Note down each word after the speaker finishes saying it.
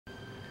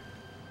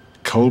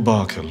Cole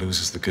Barker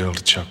loses the girl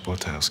to Chuck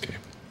Bortowski.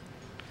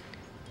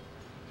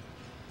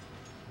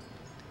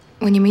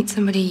 When you meet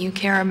somebody you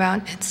care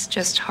about, it's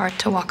just hard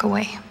to walk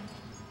away.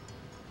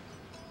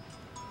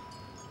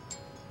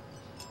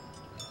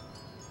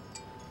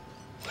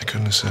 I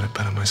couldn't have said it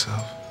better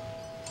myself.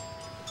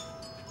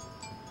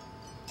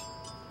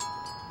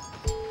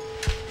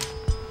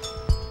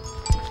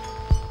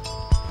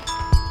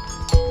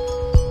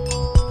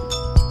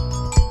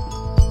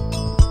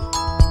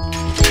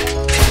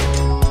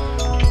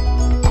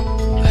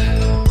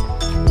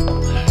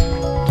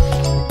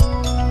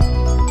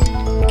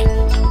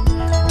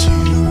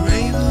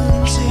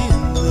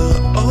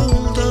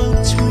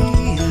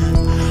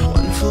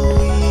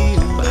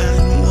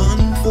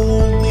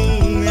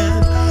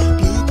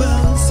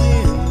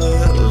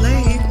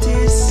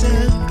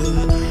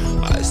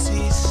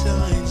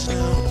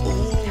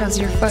 How's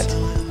your foot?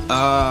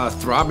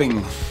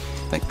 Throbbing.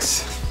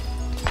 Thanks.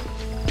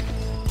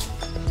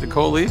 Did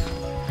Cole leave?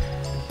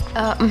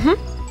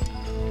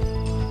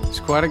 He's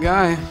quite a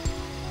guy.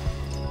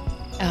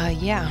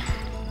 Yeah.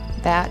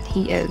 That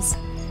he is.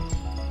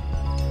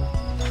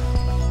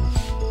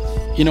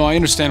 You know, I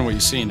understand what you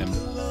see in him.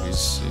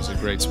 He's a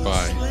great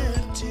spy.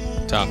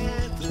 Tough.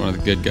 He's one of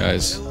the good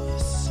guys.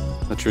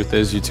 The truth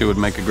is, you two would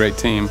make a great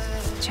team.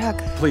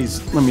 Chuck.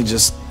 Please, let me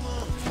just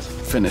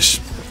finish.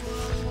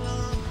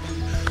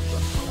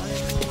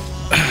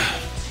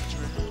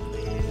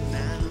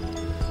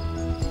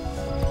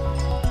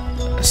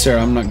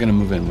 Sarah, I'm not gonna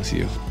move in with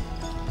you.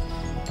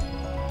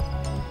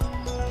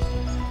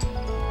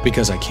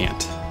 Because I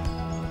can't.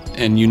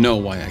 And you know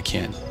why I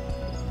can't.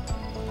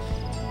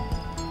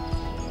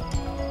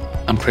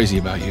 I'm crazy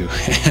about you,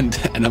 and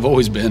I've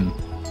always been.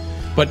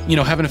 But, you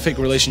know, having a fake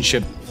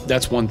relationship,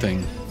 that's one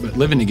thing. But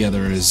living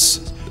together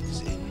is...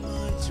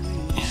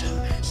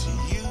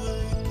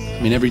 I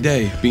mean, every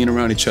day, being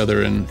around each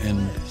other, and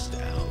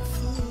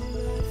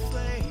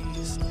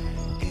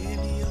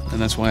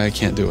that's why I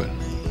can't do it.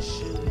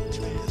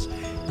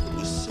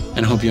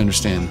 And I hope you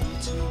understand.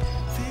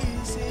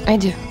 I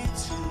do.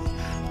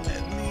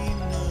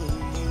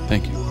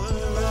 Thank you.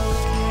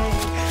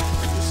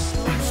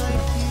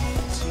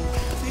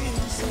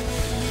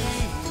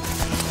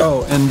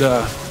 Oh, and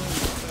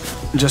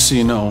just so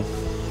you know,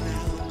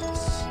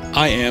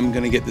 I am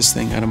gonna get this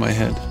thing out of my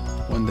head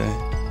one day.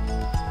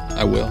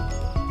 I will.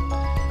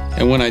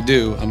 And when I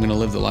do, I'm gonna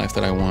live the life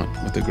that I want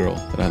with the girl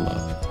that I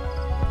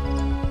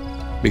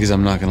love. Because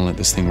I'm not gonna let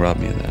this thing rob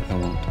me of that. I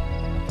won't.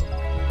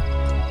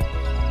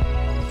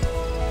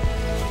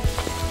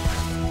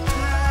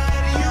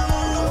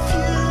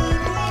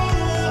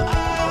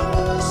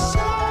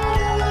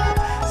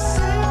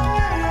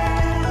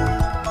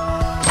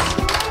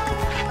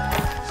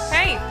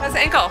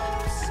 Ankle.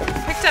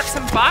 Picked up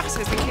some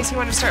boxes in case you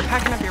want to start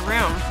packing up your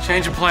room.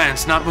 Change of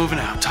plans, not moving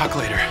out. Talk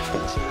later.